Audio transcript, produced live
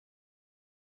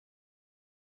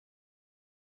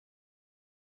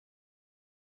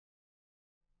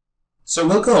So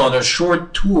we'll go on a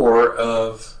short tour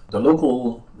of the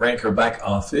LocalRanker back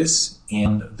office,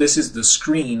 and this is the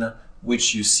screen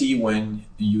which you see when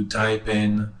you type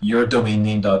in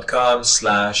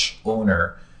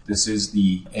yourdomainname.com/owner. This is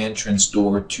the entrance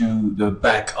door to the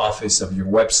back office of your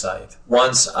website.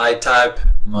 Once I type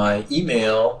my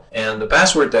email and the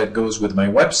password that goes with my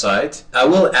website, I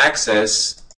will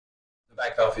access the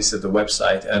back office of the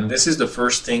website, and this is the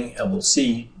first thing I will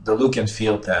see, the look and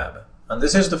feel tab. And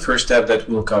this is the first tab that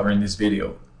we'll cover in this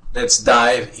video. Let's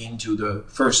dive into the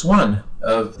first one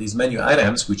of these menu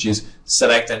items, which is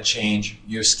select and change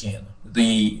your skin.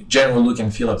 The general look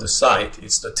and feel of the site,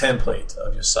 it's the template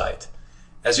of your site.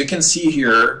 As you can see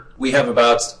here, we have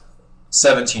about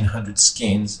 1,700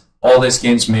 skins. All the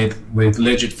skins made with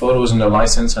legit photos and a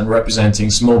license and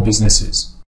representing small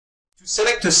businesses. To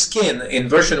select a skin in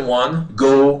version 1,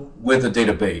 go with the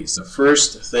database. The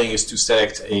first thing is to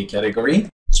select a category,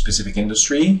 specific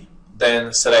industry,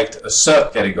 then select a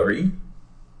subcategory.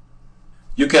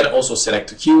 You can also select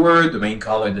a keyword, the main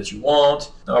color that you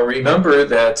want. Now remember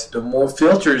that the more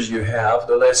filters you have,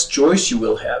 the less choice you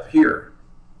will have here.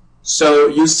 So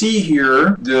you see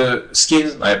here the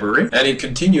skin library, and it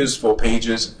continues for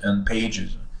pages and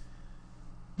pages.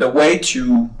 The way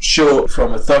to show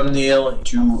from a thumbnail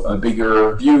to a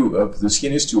bigger view of the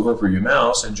skin is to hover your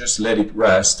mouse and just let it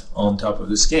rest on top of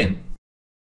the skin.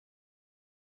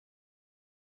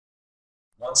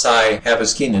 Once I have a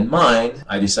skin in mind,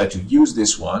 I decide to use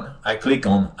this one. I click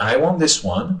on I want this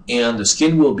one, and the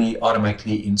skin will be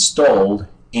automatically installed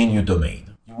in your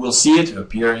domain. You will see it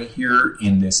appearing here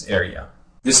in this area.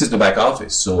 This is the back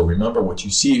office, so remember what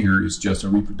you see here is just a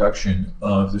reproduction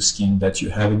of the skin that you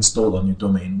have installed on your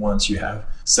domain once you have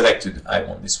selected I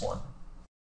want this one.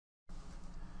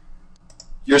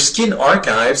 Your skin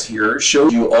archives here show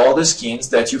you all the skins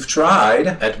that you've tried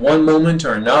at one moment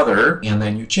or another, and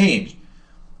then you changed.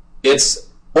 It's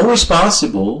always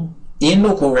possible in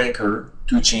LocalRanker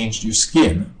to change your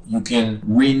skin. You can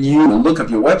renew the look of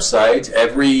your website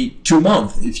every 2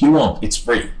 months if you want. It's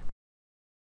free.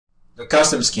 The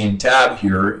custom skin tab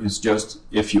here is just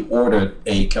if you ordered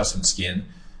a custom skin,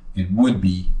 it would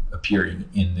be appearing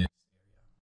in this.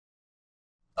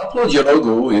 Upload your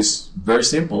logo is very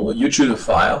simple. You choose a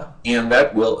file, and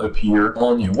that will appear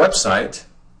on your website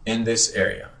in this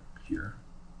area here.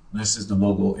 This is the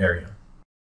logo area.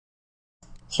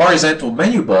 Horizontal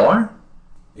menu bar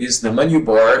is the menu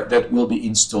bar that will be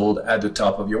installed at the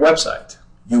top of your website.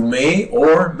 You may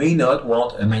or may not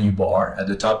want a menu bar at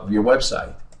the top of your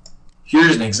website.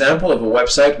 Here's an example of a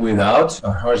website without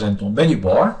a horizontal menu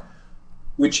bar,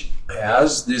 which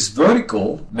has this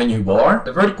vertical menu bar.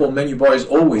 The vertical menu bar is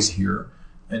always here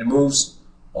and moves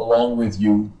along with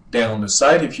you down the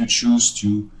site if you choose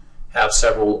to have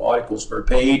several articles per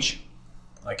page,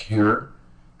 like here.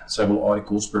 Several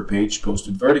articles per page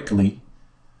posted vertically,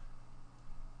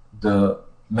 the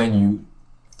menu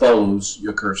follows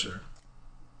your cursor.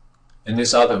 In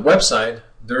this other website,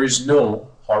 there is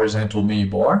no horizontal menu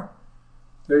bar.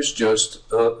 There's just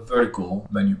a vertical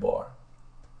menu bar.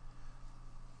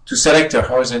 To select a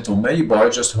horizontal menu bar,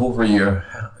 just hover your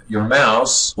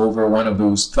mouse over one of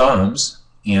those thumbs,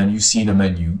 and you see the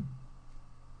menu.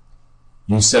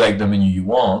 You select the menu you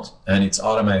want, and it's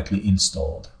automatically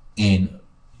installed in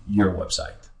your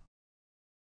website.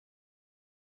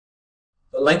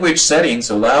 The language settings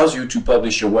allows you to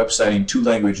publish your website in 2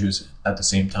 languages at the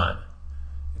same time.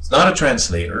 It's not a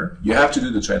translator. You have to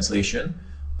do the translation,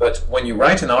 but when you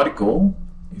write an article,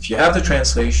 if you have the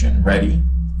translation ready,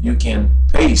 you can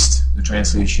paste the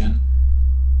translation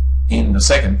in the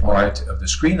second part of the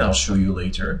screen I'll show you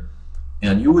later,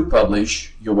 and you would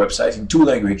publish your website in 2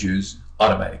 languages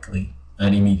automatically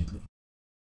and immediately.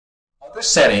 Other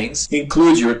settings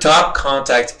include your top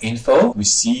contact info. We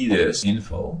see this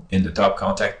info in the top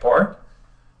contact part.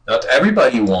 Not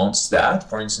everybody wants that.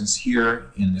 For instance,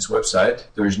 here in this website,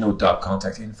 there is no top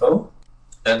contact info.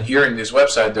 And here in this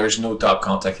website, there is no top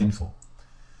contact info.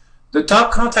 The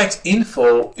top contact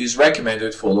info is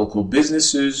recommended for local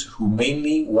businesses who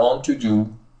mainly want to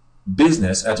do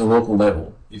business at a local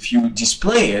level. If you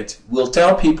display it, it will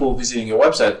tell people visiting your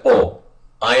website, oh,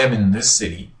 I am in this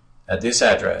city at this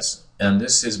address, and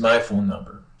this is my phone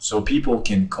number. So people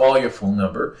can call your phone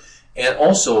number, and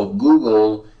also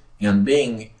Google and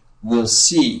Bing will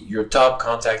see your top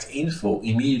contact info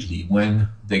immediately when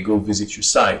they go visit your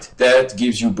site. That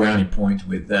gives you brownie point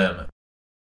with them.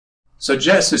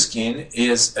 Suggest a skin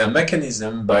is a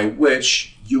mechanism by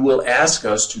which you will ask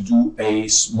us to do a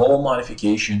small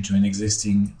modification to an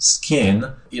existing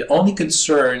skin. It only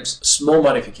concerns small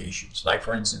modifications, like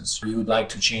for instance, you would like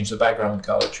to change the background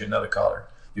color to another color.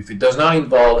 If it does not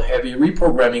involve heavy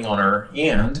reprogramming on our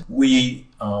end, we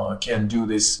can do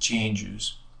these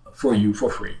changes for you for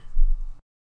free.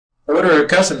 Order a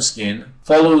custom skin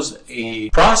follows a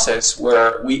process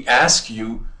where we ask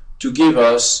you to give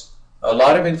us a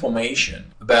lot of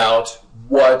information about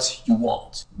what you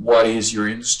want. What is your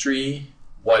industry?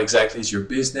 What exactly is your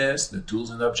business? The tools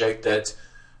and objects that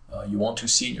you want to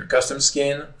see in your custom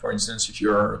skin. For instance, if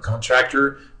you're a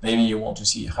contractor, maybe you want to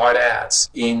see hard hats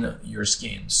in your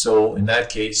skin. So in that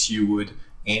case, you would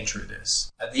enter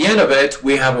this. At the end of it,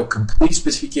 we have a complete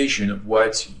specification of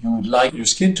what you would like your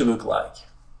skin to look like.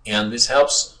 And this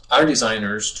helps our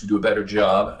designers to do a better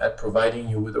job at providing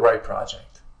you with the right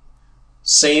project.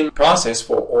 Same process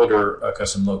for order a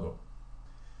custom logo.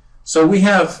 So we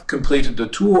have completed the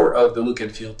tour of the Look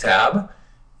and Feel tab,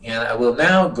 and I will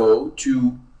now go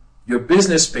to your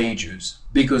business pages,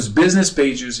 because business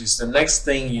pages is the next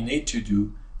thing you need to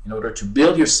do in order to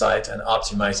build your site and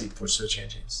optimize it for search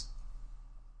engines.